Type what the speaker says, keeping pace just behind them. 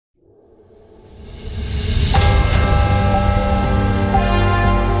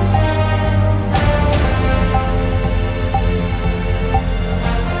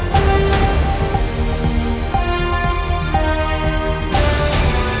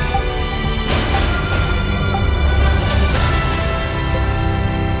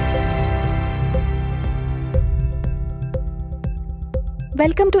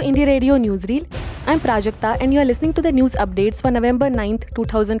Welcome to Indie Radio Newsreel. I'm Prajakta and you're listening to the news updates for November 9th,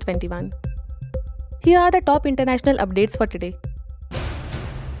 2021. Here are the top international updates for today.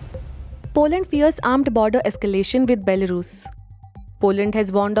 Poland fears armed border escalation with Belarus. Poland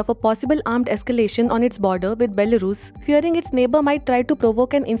has warned of a possible armed escalation on its border with Belarus, fearing its neighbor might try to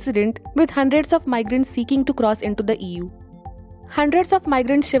provoke an incident with hundreds of migrants seeking to cross into the EU. Hundreds of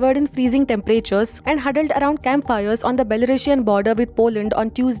migrants shivered in freezing temperatures and huddled around campfires on the Belarusian border with Poland on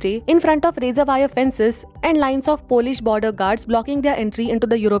Tuesday in front of razor wire fences and lines of Polish border guards blocking their entry into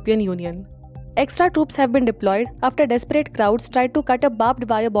the European Union. Extra troops have been deployed after desperate crowds tried to cut a barbed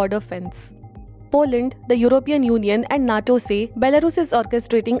wire border fence. Poland, the European Union and NATO say Belarus is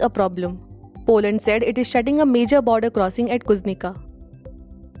orchestrating a problem. Poland said it is shutting a major border crossing at Kuznica.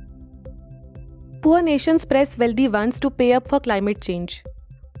 Poor nations press wealthy ones to pay up for climate change.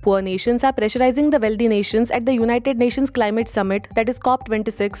 Poor nations are pressurizing the wealthy nations at the United Nations Climate Summit, that is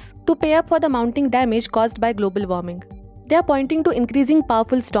COP26, to pay up for the mounting damage caused by global warming. They are pointing to increasing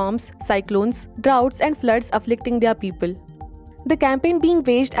powerful storms, cyclones, droughts and floods afflicting their people. The campaign being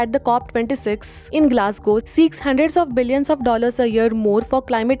waged at the COP26 in Glasgow seeks hundreds of billions of dollars a year more for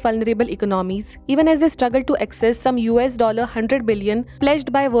climate-vulnerable economies, even as they struggle to access some $100 billion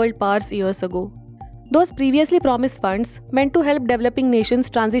pledged by world powers years ago. Those previously promised funds, meant to help developing nations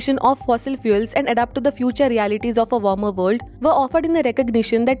transition off fossil fuels and adapt to the future realities of a warmer world, were offered in the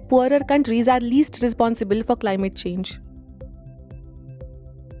recognition that poorer countries are least responsible for climate change.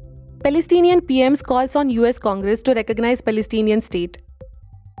 Palestinian PMs calls on US Congress to recognize Palestinian state.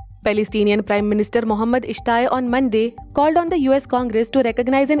 Palestinian Prime Minister Mohammed Ishtay on Monday called on the US Congress to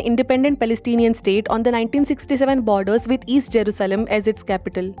recognize an independent Palestinian state on the 1967 borders with East Jerusalem as its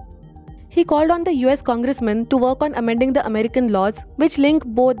capital. He called on the US congressmen to work on amending the American laws which link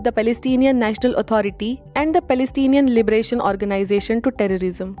both the Palestinian National Authority and the Palestinian Liberation Organization to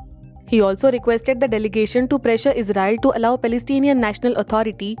terrorism. He also requested the delegation to pressure Israel to allow Palestinian National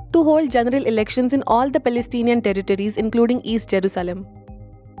Authority to hold general elections in all the Palestinian territories including East Jerusalem.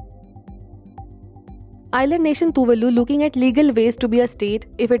 Island nation Tuvalu looking at legal ways to be a state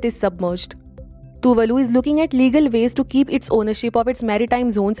if it is submerged. Tuvalu is looking at legal ways to keep its ownership of its maritime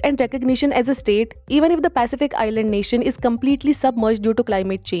zones and recognition as a state even if the Pacific island nation is completely submerged due to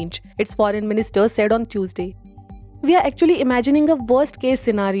climate change, its foreign minister said on Tuesday. We are actually imagining a worst-case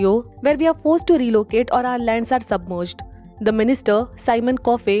scenario where we are forced to relocate or our lands are submerged, the minister, Simon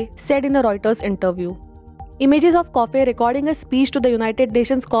Coffey, said in a Reuters interview. Images of Coffey recording a speech to the United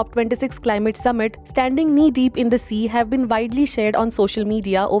Nations COP26 climate summit standing knee-deep in the sea have been widely shared on social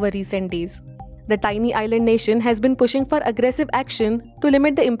media over recent days. The tiny island nation has been pushing for aggressive action to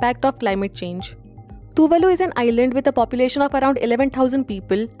limit the impact of climate change. Tuvalu is an island with a population of around 11,000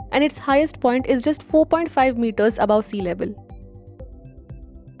 people and its highest point is just 4.5 meters above sea level.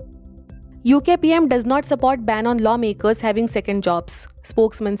 UK PM does not support ban on lawmakers having second jobs,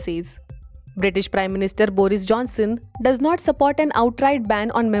 spokesman says. British Prime Minister Boris Johnson does not support an outright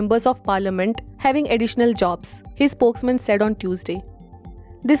ban on members of parliament having additional jobs, his spokesman said on Tuesday.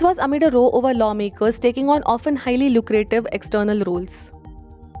 This was amid a row over lawmakers taking on often highly lucrative external roles.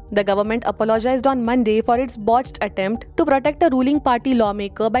 The government apologized on Monday for its botched attempt to protect a ruling party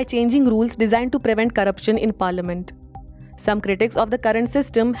lawmaker by changing rules designed to prevent corruption in parliament. Some critics of the current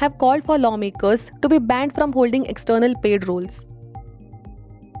system have called for lawmakers to be banned from holding external paid roles.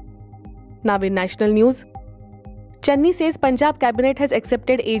 Now in national news, Channi says Punjab cabinet has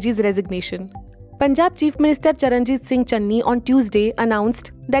accepted AG's resignation. Punjab Chief Minister Charanjit Singh Channi on Tuesday announced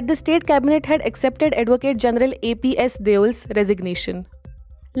that the state cabinet had accepted Advocate General APS Deol's resignation.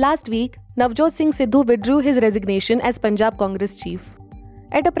 Last week, Navjot Singh Sidhu withdrew his resignation as Punjab Congress chief.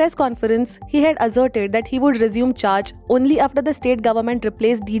 At a press conference, he had asserted that he would resume charge only after the state government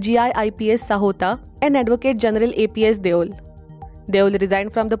replaced DGI IPS Sahota and Advocate General APS Deol. Deol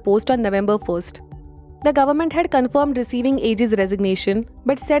resigned from the post on November 1st. The government had confirmed receiving AG's resignation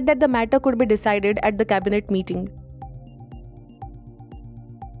but said that the matter could be decided at the cabinet meeting.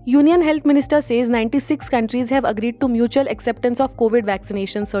 Union Health Minister says 96 countries have agreed to mutual acceptance of COVID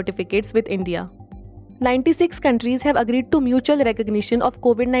vaccination certificates with India. 96 countries have agreed to mutual recognition of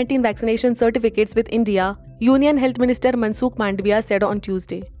COVID-19 vaccination certificates with India, Union Health Minister Mansukh Mandavia said on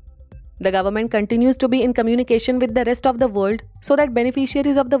Tuesday. The government continues to be in communication with the rest of the world so that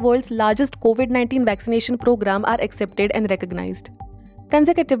beneficiaries of the world's largest COVID-19 vaccination program are accepted and recognized.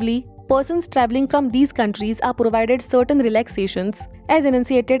 Consecutively, persons traveling from these countries are provided certain relaxations as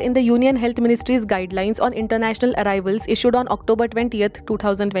enunciated in the Union Health Ministry's guidelines on international arrivals issued on October 20,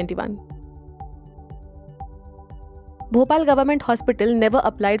 2021. Bhopal Government Hospital never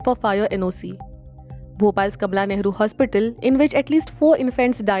applied for fire NOC. Bhopal's Kamla Nehru Hospital, in which at least 4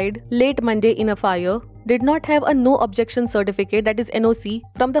 infants died late Monday in a fire, did not have a no objection certificate, that is NOC,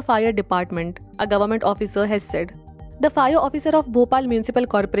 from the fire department, a government officer has said. The fire officer of Bhopal Municipal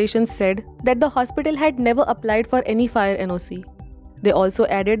Corporation said that the hospital had never applied for any fire NOC. They also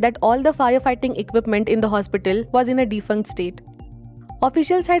added that all the firefighting equipment in the hospital was in a defunct state.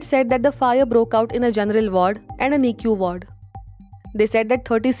 Officials had said that the fire broke out in a general ward and a NICU ward. They said that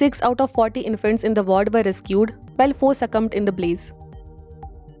 36 out of 40 infants in the ward were rescued, while 4 succumbed in the blaze.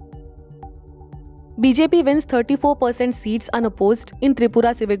 BJP wins 34% seats unopposed in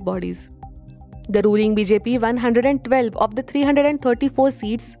Tripura civic bodies. The ruling BJP won 112 of the 334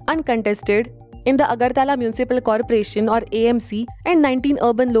 seats uncontested in the Agartala Municipal Corporation or AMC and 19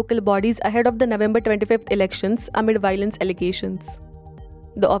 urban local bodies ahead of the November 25th elections amid violence allegations.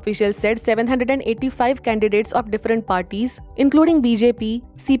 The officials said 785 candidates of different parties, including BJP,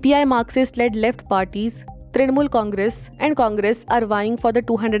 CPI Marxist-led left parties, Trinamool Congress and Congress are vying for the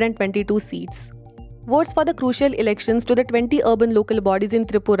 222 seats. Votes for the crucial elections to the 20 urban local bodies in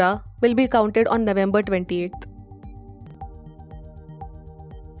Tripura will be counted on November 28th.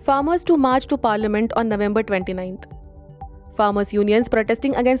 Farmers to march to Parliament on November 29th. Farmers' unions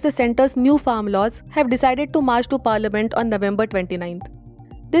protesting against the centre's new farm laws have decided to march to Parliament on November 29th.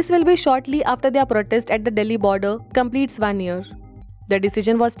 This will be shortly after their protest at the Delhi border completes 1 year. The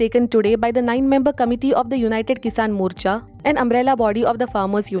decision was taken today by the 9-member committee of the United Kisan Morcha, an umbrella body of the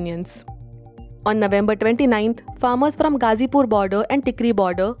farmers' unions. On November 29th, farmers from Ghazipur border and Tikri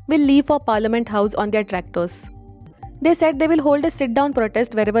border will leave for Parliament House on their tractors. They said they will hold a sit-down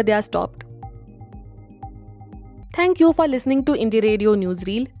protest wherever they are stopped. Thank you for listening to Indie Radio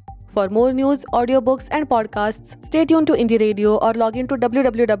Newsreel. For more news, audiobooks and podcasts, stay tuned to Indie Radio or log in to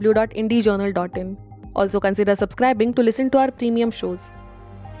www.indiejournal.in. Also consider subscribing to listen to our premium shows.